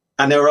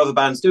there were other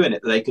bands doing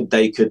it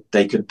that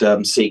they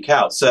could seek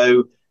out.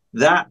 So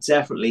that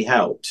definitely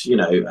helped,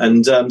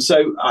 And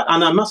so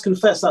I must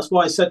confess, that's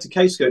why I said to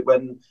K-Scope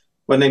when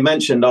they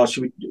mentioned,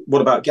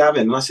 what about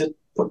Gavin? And I said,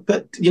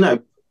 but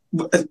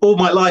all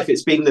my life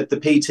it's been the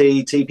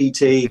PT,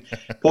 TPT,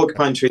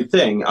 Porcupine Tree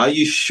thing. Are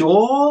you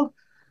sure?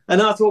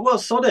 And I thought, well,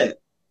 sod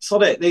it.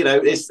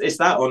 It's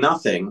that or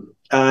nothing.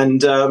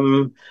 And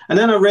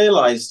then I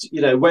realized,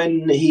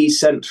 when he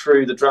sent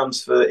through the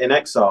drums for In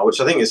Exile,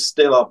 which I think is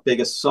still our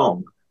biggest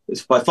song,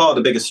 it's by far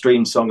the biggest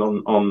streamed song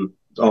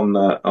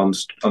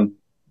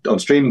on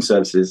streaming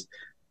services.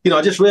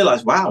 I just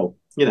realized, wow,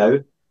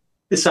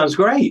 this sounds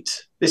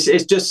great.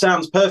 It just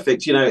sounds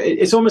perfect.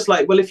 It's almost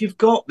like, well, if you've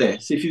got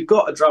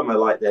a drummer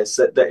like this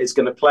that is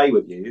going to play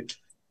with you,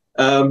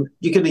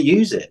 you're going to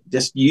use it.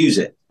 Just use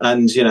it.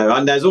 And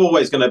and there's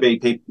always going to be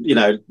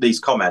people, these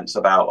comments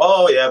about,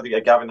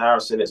 Gavin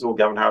Harrison, it's all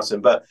Gavin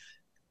Harrison, but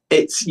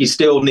you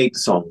still need the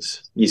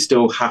songs. You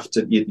still have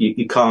to.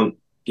 You can't.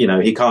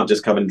 He can't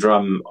just come and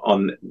drum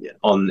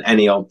on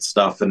any old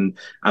stuff and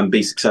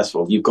be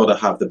successful. You've got to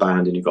have the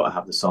band and you've got to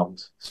have the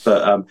songs.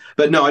 But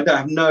no, I don't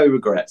have no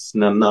regrets,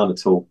 none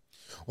at all.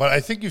 Well,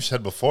 I think you've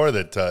said before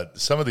that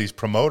some of these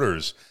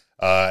promoters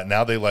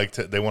now they want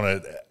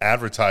to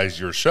advertise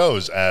your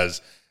shows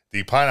as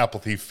the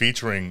Pineapple Thief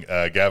featuring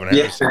Gavin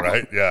Harrison,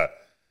 right? Yeah.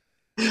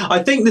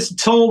 I think this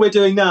tour we're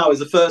doing now is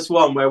the first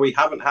one where we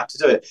haven't had to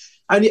do it,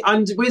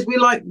 and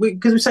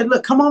because we said,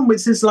 look, come on,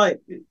 this is like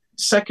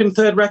second,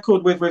 third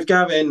record with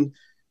Gavin.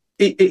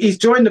 he's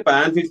joined the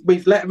band.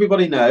 We've let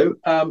everybody know.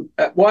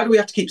 Why do we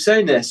have to keep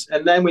saying this?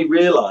 And then we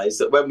realise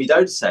that when we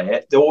don't say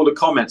it, all the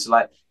comments are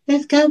like,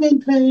 "It's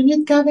Gavin playing,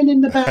 it's Gavin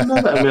in the band."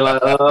 And we're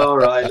like, "All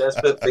right, let's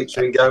put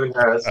featuring Gavin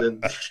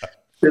Harrison."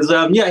 Because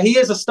yeah, he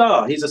is a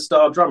star. He's a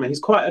star drummer. He's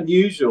quite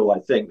unusual, I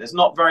think. There's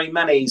not very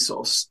many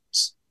sort of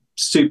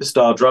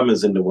superstar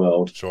drummers in the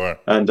world. Sure.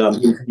 And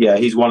yeah,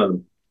 he's one of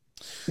them.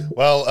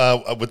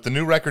 Well, with the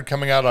new record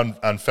coming out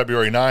on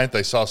February 9th,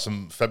 I saw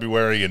some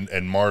February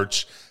and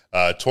March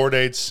tour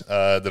dates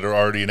that are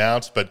already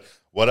announced. But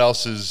what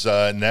else is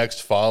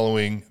next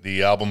following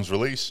the album's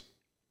release?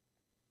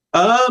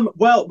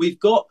 Well, we've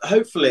got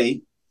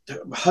hopefully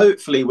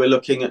we're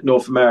looking at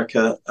North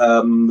America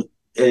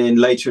in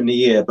later in the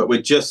year, but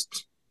we're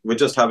just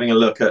having a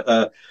look at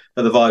the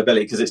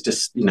viability, because it's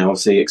just, you know,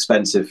 obviously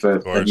expensive for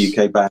a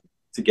UK band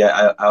to get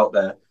out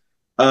there.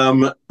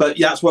 But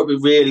yeah, that's what we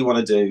really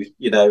want to do,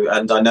 you know,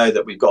 and I know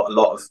that we've got a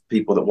lot of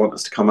people that want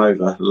us to come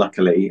over,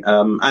 luckily.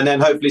 And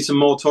then hopefully some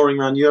more touring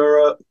around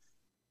Europe,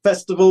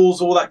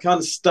 festivals, all that kind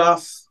of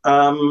stuff.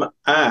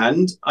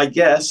 And I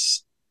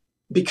guess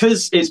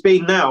because it's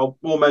been now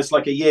almost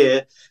like a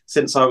year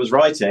since I was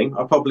writing,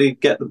 I'll probably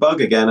get the bug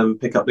again and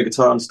pick up the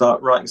guitar and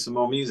start writing some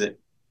more music.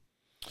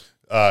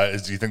 Do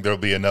you think there'll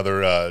be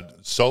another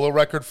solo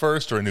record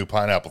first, or a new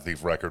Pineapple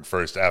Thief record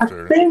first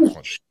after?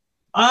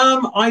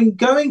 I'm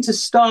going to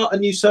start a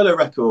new solo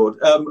record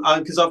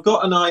because I've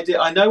got an idea.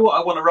 I know what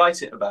I want to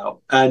write it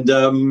about, and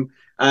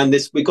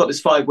we've got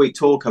this 5-week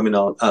tour coming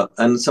on up,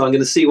 and so I'm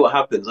going to see what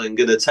happens. I'm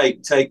going to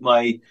take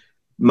my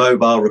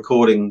mobile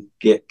recording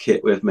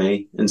kit with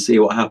me and see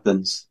what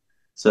happens.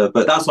 So,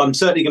 but I'm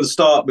certainly going to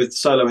start with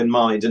solo in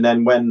mind, and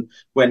then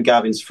when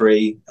Gavin's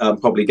free,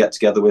 probably get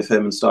together with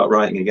him and start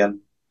writing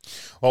again.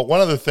 Well,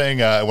 one other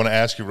thing I want to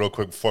ask you real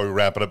quick before we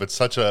wrap it up. It's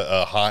such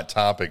a hot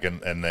topic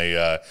and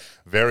a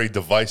very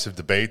divisive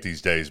debate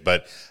these days.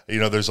 But you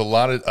know, there's a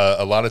lot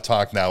of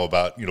talk now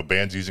about, you know,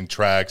 bands using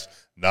tracks,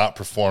 not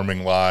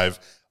performing live,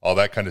 all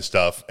that kind of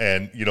stuff.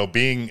 And you know,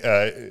 being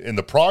in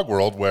the prog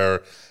world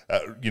where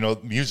you know,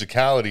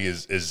 musicality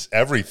is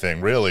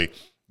everything, really.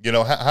 You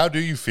know, how do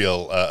you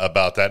feel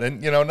about that?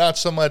 And you know, not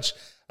so much,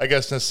 I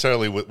guess,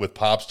 necessarily with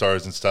pop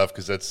stars and stuff,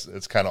 because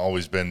it's kind of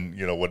always been,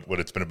 you know, what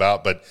it's been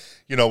about. But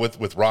you know,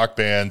 with rock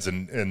bands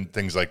and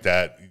things like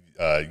that,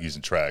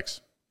 using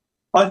tracks.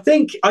 I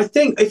think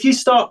if you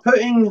start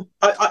putting,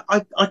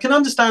 I can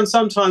understand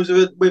sometimes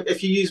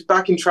if you use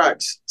backing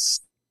tracks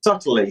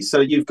subtly.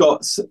 So you've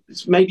got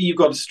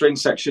a string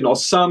section or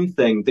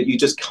something that you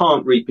just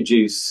can't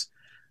reproduce.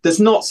 There's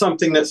not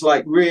something that's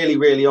like really,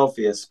 really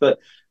obvious, but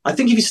I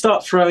think if you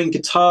start throwing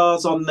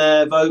guitars on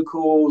there,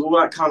 vocals, all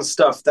that kind of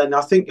stuff, then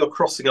I think you're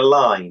crossing a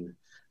line.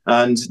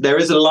 And there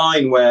is a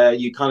line where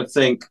you kind of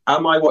think,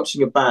 am I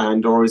watching a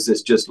band, or is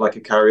this just like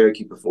a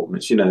karaoke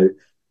performance? You know,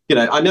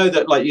 I know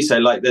that, like you say,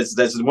 like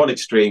there's one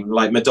extreme,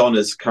 like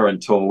Madonna's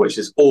current tour, which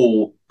is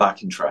all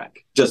backing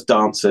track, just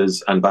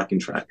dancers and backing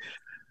track.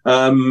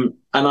 And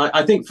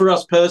I think for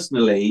us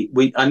personally,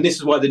 and this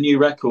is why the new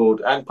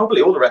record, and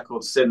probably all the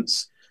records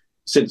since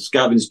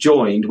Gavin's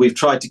joined, we've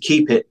tried to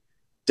keep it.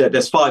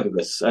 There's 5 of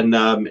us and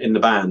in the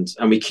band,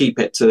 and we keep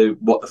it to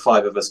what the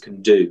 5 of us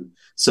can do,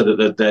 so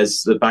that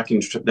there's the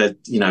backing.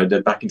 You know,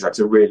 the backing tracks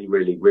are really,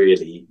 really,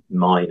 really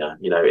minor.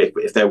 You know,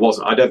 if there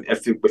wasn't,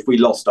 if we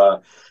lost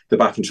the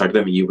backing track,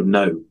 then you would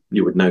know,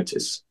 you would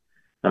notice.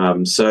 Yeah,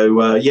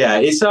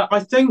 it's I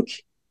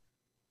think,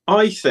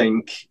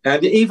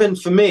 and even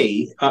for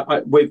me,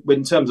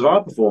 in terms of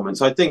our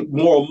performance, I think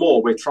more and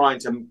more we're trying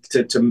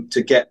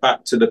to get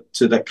back to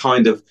the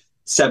kind of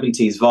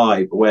 70s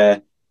vibe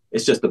where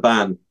it's just the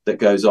band that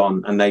goes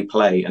on and they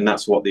play, and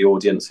that's what the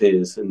audience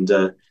hears. And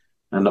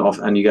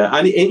you go,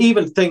 and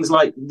even things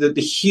like the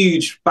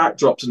huge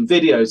backdrops and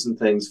videos and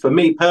things. For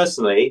me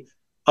personally,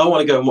 I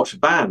want to go and watch a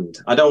band.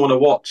 I don't want to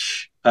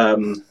watch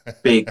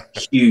big,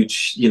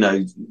 huge, you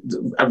know,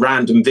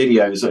 random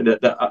videos.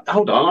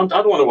 Hold on, I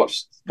don't want to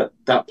watch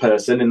that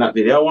person in that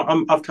video.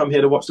 I've come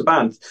here to watch the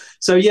band.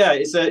 So yeah,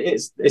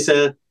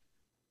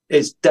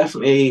 it's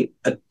definitely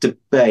a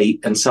debate,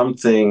 and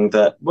something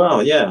that,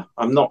 well, yeah,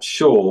 I'm not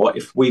sure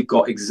if we've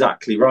got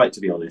exactly right, to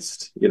be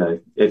honest. You know,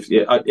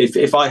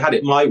 if I had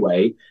it my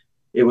way,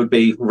 it would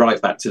be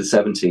right back to the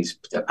 70s,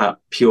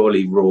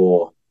 purely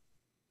raw.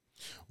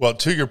 Well,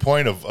 to your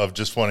point of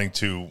just wanting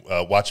to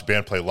watch a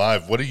band play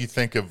live, what do you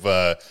think of,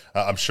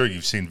 I'm sure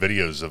you've seen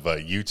videos of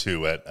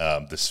U2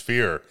 at the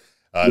Sphere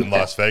in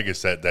Las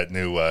Vegas, that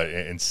new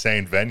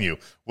insane venue.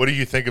 What do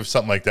you think of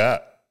something like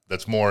that?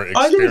 That's more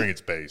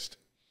experience-based.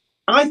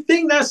 I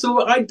think that's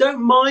all. I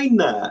don't mind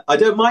that. I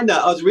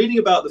was reading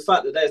about the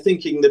fact that they're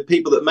thinking the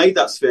people that made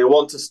that Sphere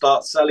want to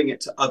start selling it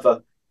to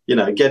other, you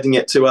know, getting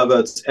it to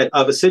other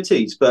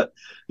cities. But,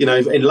 you know,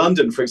 in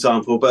London, for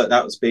example, but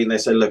they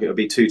said, look, it would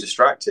be too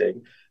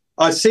distracting.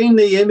 I've seen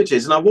the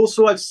images, and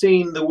I've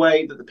seen the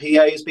way that the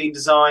PA has been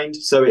designed.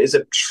 So it is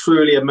a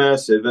truly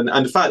immersive,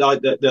 and the fact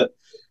that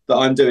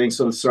I'm doing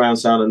sort of surround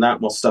sound and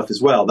Atmos stuff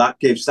as well, that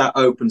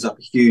opens up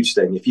a huge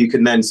thing. If you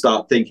can then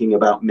start thinking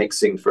about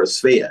mixing for a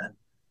Sphere,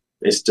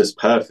 it's just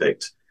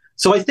perfect.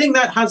 So I think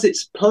that has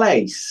its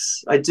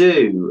place. I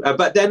do,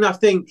 but then I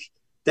think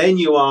then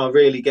you are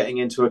really getting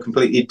into a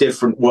completely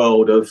different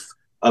world of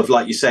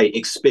like you say,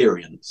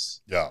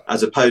 experience. Yeah.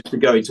 As opposed to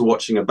going to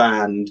watching a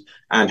band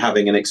and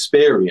having an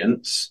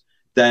experience.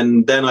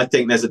 Then I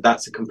think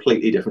that's a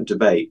completely different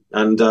debate.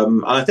 And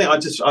I think I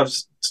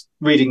was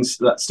reading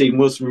that Stephen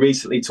Wilson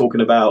recently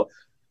talking about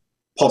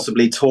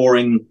possibly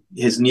touring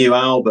his new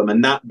album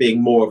and that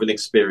being more of an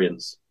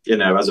experience,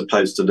 as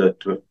opposed to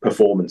the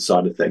performance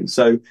side of things.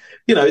 So,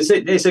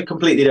 it's a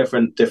completely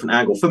different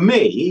angle. For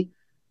me,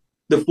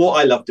 what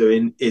I love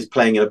doing is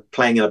playing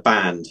in a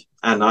band,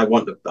 and I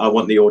want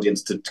the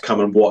audience to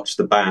come and watch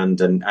the band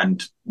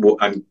and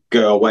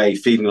go away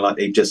feeling like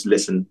they just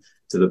listened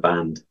to the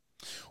band.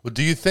 Well,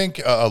 do you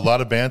think a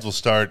lot of bands will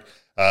start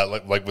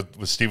like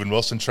with Stephen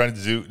Wilson trying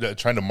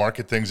to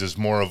market things as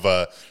more of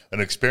an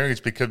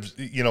experience? Because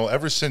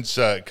ever since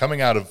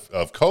coming out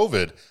of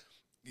COVID,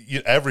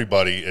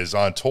 everybody is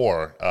on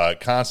tour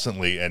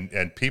constantly,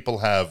 and people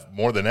have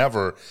more than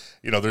ever.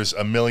 There's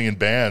a million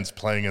bands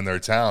playing in their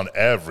town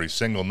every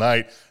single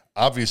night.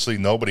 Obviously,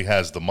 nobody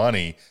has the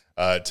money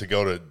to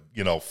go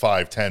to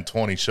 5, 10,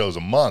 20 shows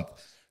a month.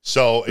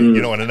 So, in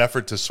an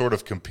effort to sort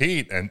of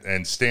compete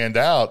and stand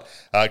out,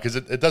 because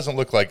it doesn't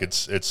look like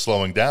it's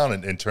slowing down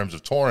in terms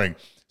of touring.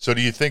 So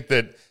do you think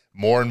that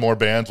more and more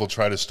bands will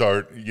try to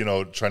start,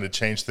 trying to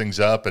change things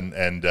up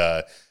and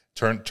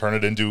turn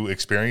it into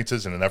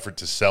experiences in an effort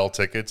to sell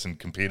tickets and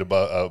compete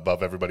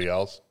above everybody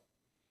else?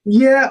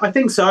 Yeah, I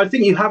think so. I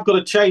think you have got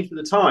to change with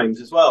the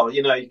times as well.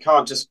 You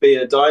can't just be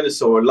a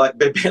dinosaur like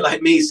a bit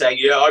like me saying,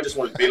 "Yeah, I just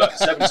want it to be like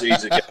the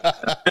 '70s again."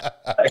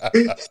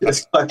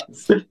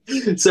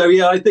 So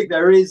yeah, I think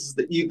there is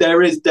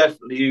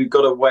definitely, you've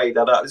got to weigh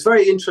that up. It's a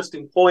very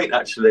interesting point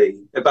actually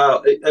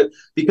about it,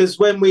 because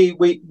when we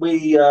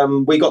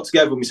got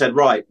together and we said,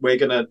 right, we're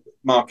going to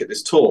market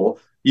this tour.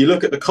 You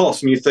look at the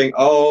cost and you think,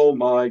 oh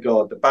my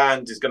God, the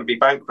band is going to be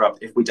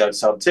bankrupt if we don't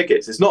sell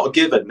tickets. It's not a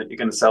given that you're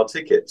going to sell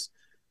tickets.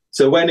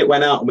 So when it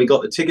went out and we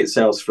got the ticket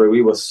sales through,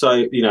 we were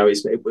so,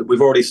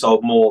 we've already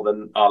sold more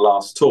than our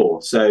last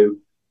tour. So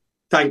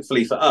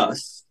thankfully for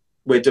us,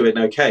 we're doing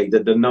okay.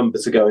 The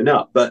numbers are going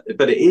up. But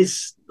it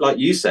is, like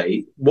you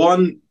say,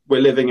 one,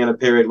 we're living in a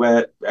period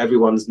where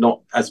everyone's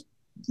not as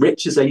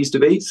rich as they used to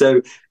be.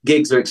 So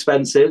gigs are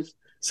expensive.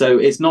 So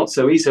it's not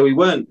so easy. So we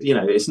weren't,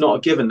 it's not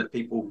a given that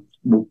people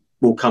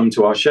will come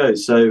to our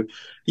shows. So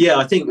yeah,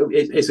 I think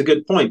it's a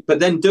good point. But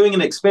then doing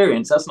an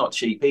experience, that's not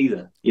cheap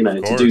either,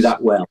 to do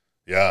that well.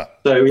 Yeah.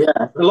 So yeah,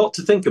 a lot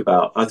to think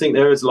about. I think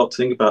there is a lot to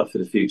think about for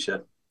the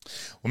future.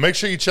 Well, make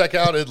sure you check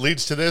out It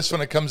Leads to This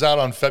when it comes out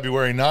on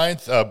February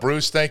 9th.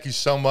 Bruce, thank you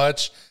so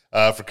much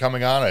for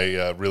coming on.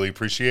 I really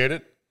appreciate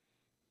it.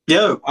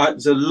 Yeah, it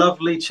was a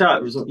lovely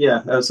chat.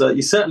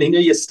 You certainly knew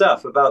your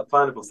stuff about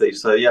Pineapple Thief.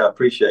 So yeah, I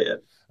appreciate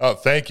it. Oh,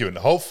 thank you. And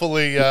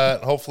hopefully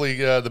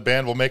the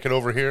band will make it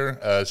over here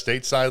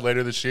stateside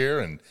later this year.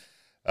 And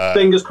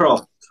fingers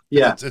crossed.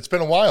 Yeah. It's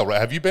been a while, right?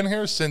 Have you been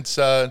here since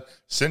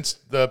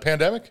the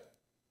pandemic?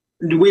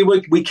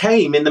 We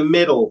came in the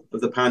middle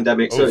of the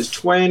pandemic, so it's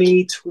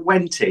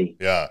 2020.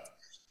 Yeah.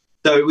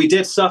 So we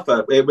did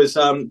suffer. It was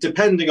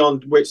depending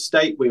on which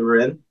state we were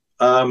in,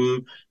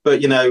 but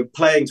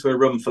playing to a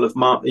room full of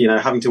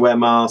having to wear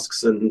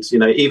masks, and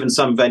even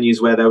some venues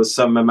where there was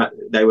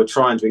they were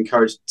trying to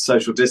encourage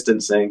social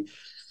distancing,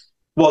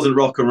 wasn't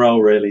rock and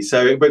roll really.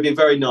 So it would be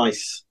very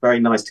nice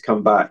to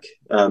come back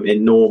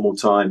in normal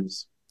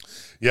times.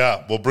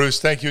 Yeah, well, Bruce,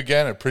 thank you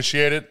again. I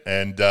appreciate it.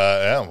 And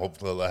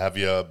hopefully I'll have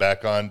you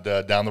back on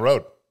down the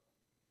road.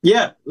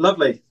 Yeah,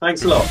 lovely.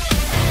 Thanks a lot.